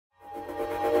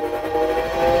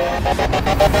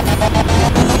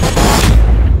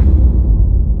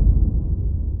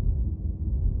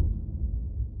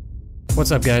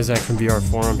What's up guys, Zach from VR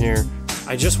Forum here.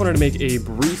 I just wanted to make a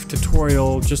brief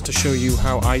tutorial just to show you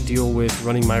how I deal with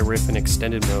running my Rift in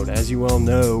extended mode. As you well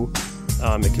know,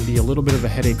 it can be a little bit of a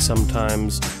headache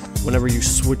sometimes whenever you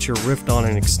switch your Rift on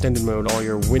in extended mode. All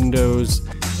your windows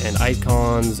and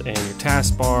icons and your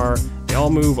taskbar, they all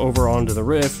move over onto the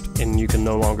Rift and you can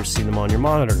no longer see them on your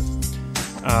monitor.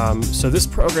 So this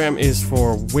program is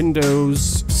for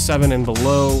Windows 7 and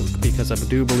below, because I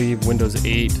do believe Windows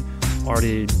 8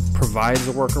 already provides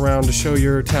a workaround to show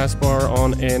your taskbar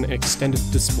on an extended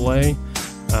display.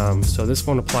 So this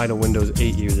won't apply to Windows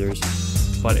 8 users.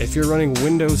 But if you're running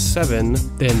Windows 7,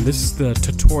 then this is the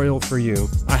tutorial for you.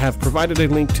 I have provided a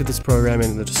link to this program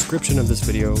in the description of this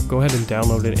video. Go ahead and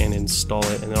download it and install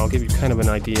it, and then I'll give you kind of an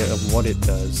idea of what it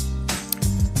does.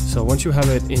 So once you have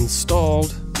it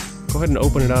installed, go ahead and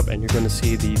open it up and you're going to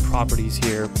see the properties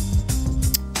here.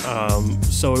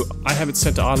 So I have it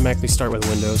set to automatically start with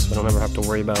Windows, so I don't ever have to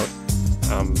worry about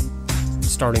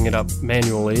starting it up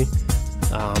manually.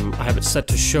 I have it set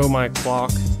to show my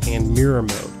clock and mirror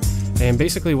mode. And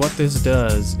basically what this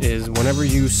does is whenever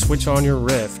you switch on your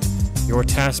Rift, your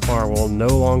taskbar will no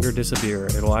longer disappear.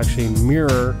 It'll actually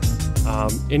mirror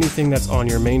anything that's on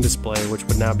your main display, which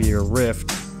would now be your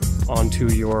Rift,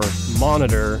 onto your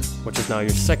monitor, which is now your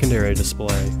secondary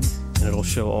display. And it'll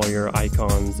show all your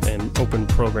icons and open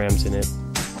programs in it.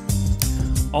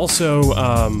 Also,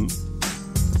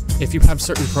 if you have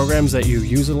certain programs that you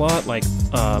use a lot, like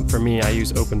for me, I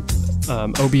use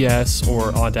OBS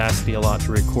or Audacity a lot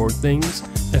to record things.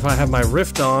 If I have my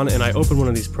Rift on and I open one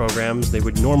of these programs, they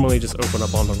would normally just open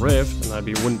up on the Rift and I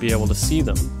wouldn't be able to see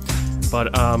them.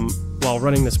 But while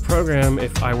running this program,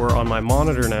 if I were on my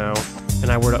monitor now and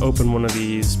I were to open one of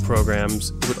these programs,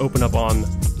 it would open up on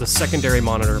the secondary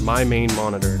monitor, my main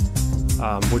monitor,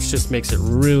 which just makes it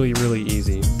really, really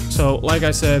easy. So like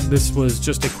I said, this was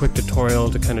just a quick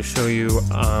tutorial to kind of show you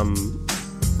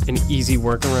an easy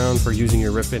workaround for using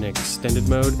your Rift in extended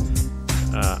mode.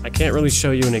 I can't really show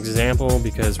you an example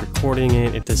because recording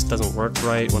it just doesn't work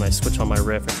right. When I switch on my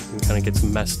Rift, it kind of gets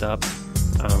messed up.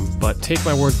 But take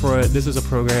my word for it, this is a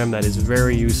program that is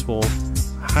very useful.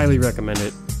 I highly recommend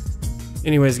it.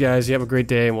 Anyways guys, you have a great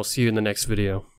day and we'll see you in the next video.